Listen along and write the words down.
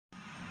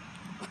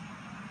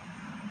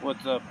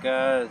What's up,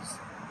 guys?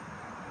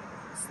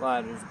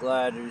 Sliders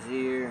Gliders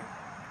here,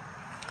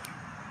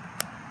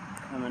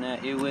 coming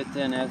at you with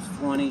an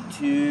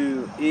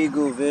S22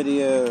 Eagle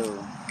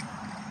video.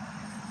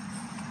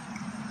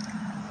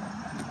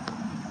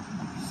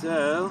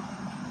 So,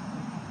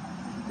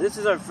 this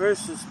is our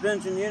first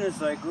suspension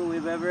unicycle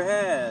we've ever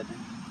had,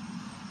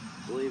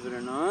 believe it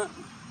or not.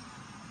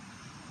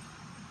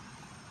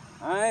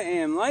 I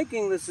am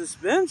liking the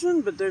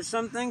suspension, but there's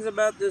some things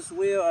about this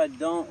wheel I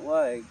don't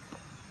like.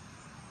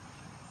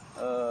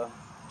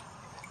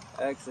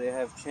 Actually, I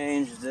have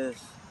changed this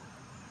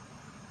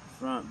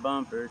front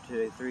bumper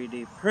to a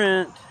 3D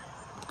print.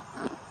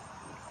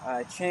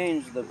 I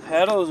changed the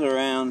pedals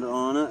around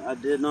on it. I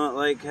did not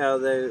like how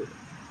they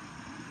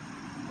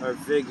are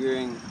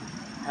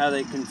how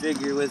they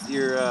configure with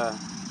your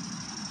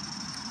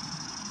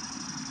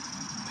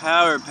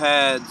power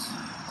pads,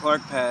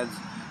 Clark pads,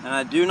 and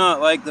I do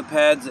not like the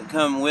pads that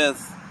come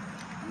with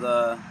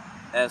the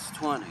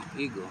S20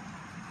 Eagle.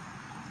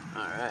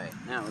 Alright,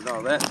 now with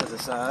all that to the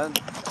side,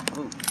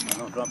 ooh, I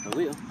don't drop the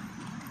wheel.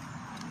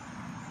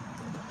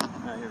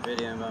 Out here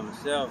videoing by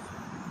myself.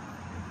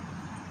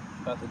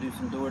 About to do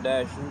some door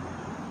dashing.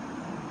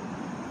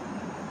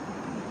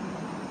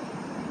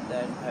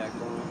 Dash pack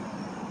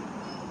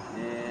on.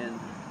 And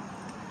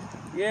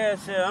yeah,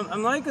 so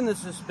I'm liking the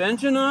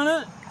suspension on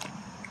it.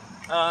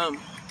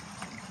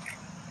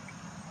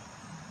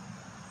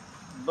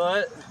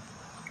 But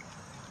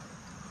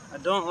I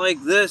don't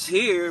like this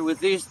here with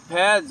these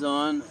pads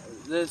on.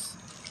 This,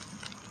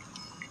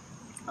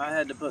 I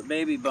had to put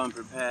baby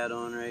bumper pad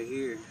on right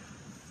here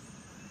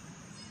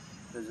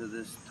because of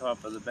this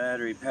top of the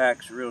battery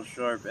pack's real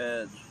sharp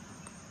edge.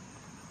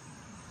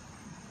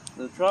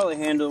 The trolley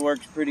handle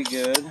works pretty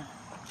good,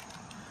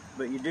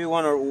 but you do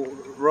want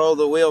to roll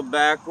the wheel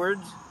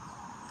backwards.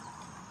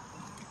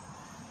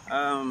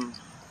 I'm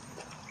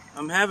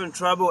having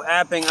trouble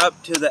apping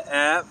up to the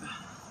app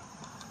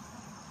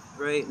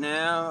right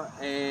now,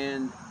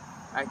 and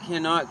I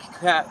cannot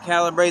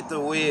calibrate the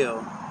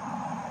wheel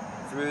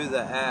through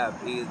the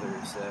app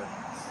either. So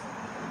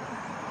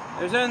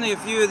there's only a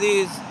few of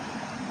these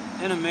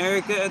in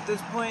America at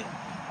this point,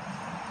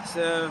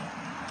 so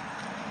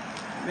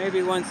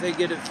maybe once they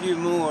get a few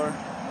more,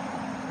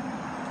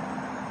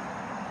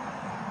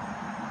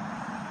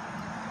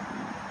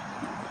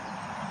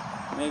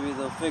 maybe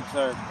they'll fix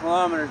our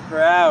kilometers per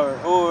hour.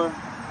 Or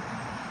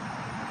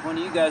if one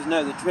of you guys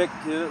know the trick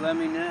to it, let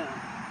me know.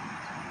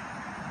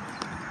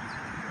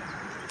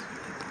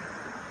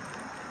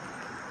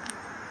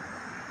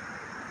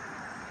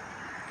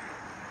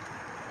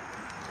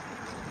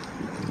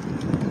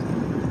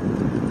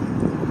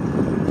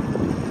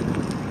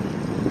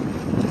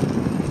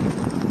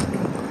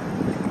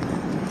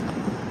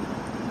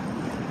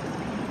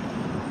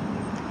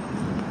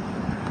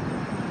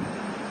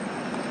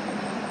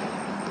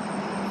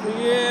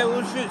 Yeah,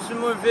 we'll shoot some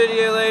more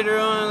video later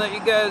on and let you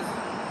guys...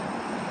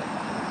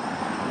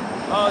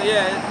 Oh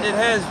yeah, it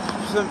has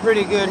some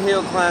pretty good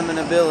hill climbing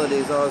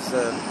abilities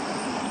also.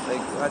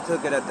 Like, I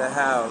took it at the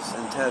house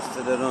and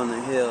tested it on the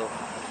hill.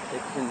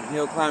 It can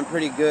hill climb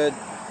pretty good.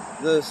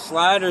 The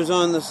sliders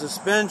on the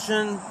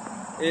suspension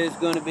is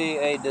going to be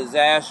a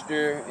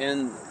disaster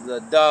in the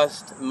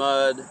dust,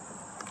 mud,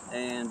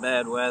 and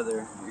bad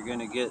weather. You're going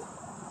to get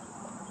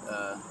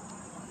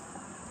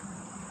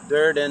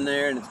dirt in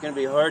there, and it's going to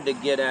be hard to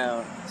get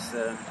out.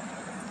 So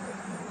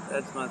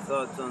that's my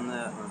thoughts on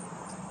that one.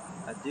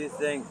 I do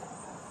think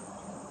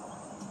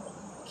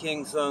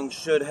Kingsong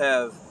should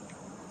have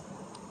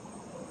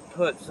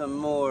put some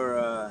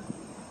more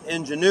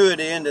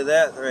ingenuity into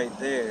that right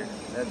there.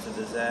 That's a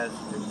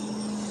disaster.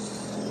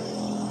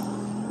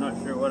 I'm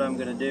not sure what I'm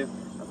going to do.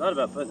 I thought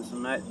about putting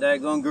some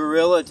daggone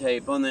Gorilla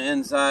Tape on the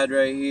inside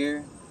right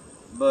here,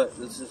 but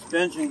the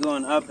suspension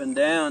going up and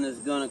down is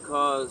going to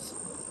cause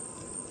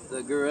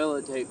the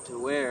Gorilla Tape to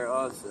wear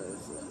also.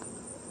 So.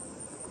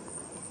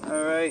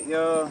 Alright,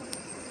 y'all.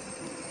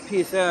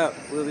 Peace out.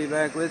 We'll be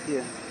back with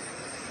you.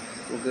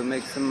 We'll go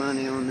make some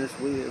money on this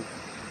wheel.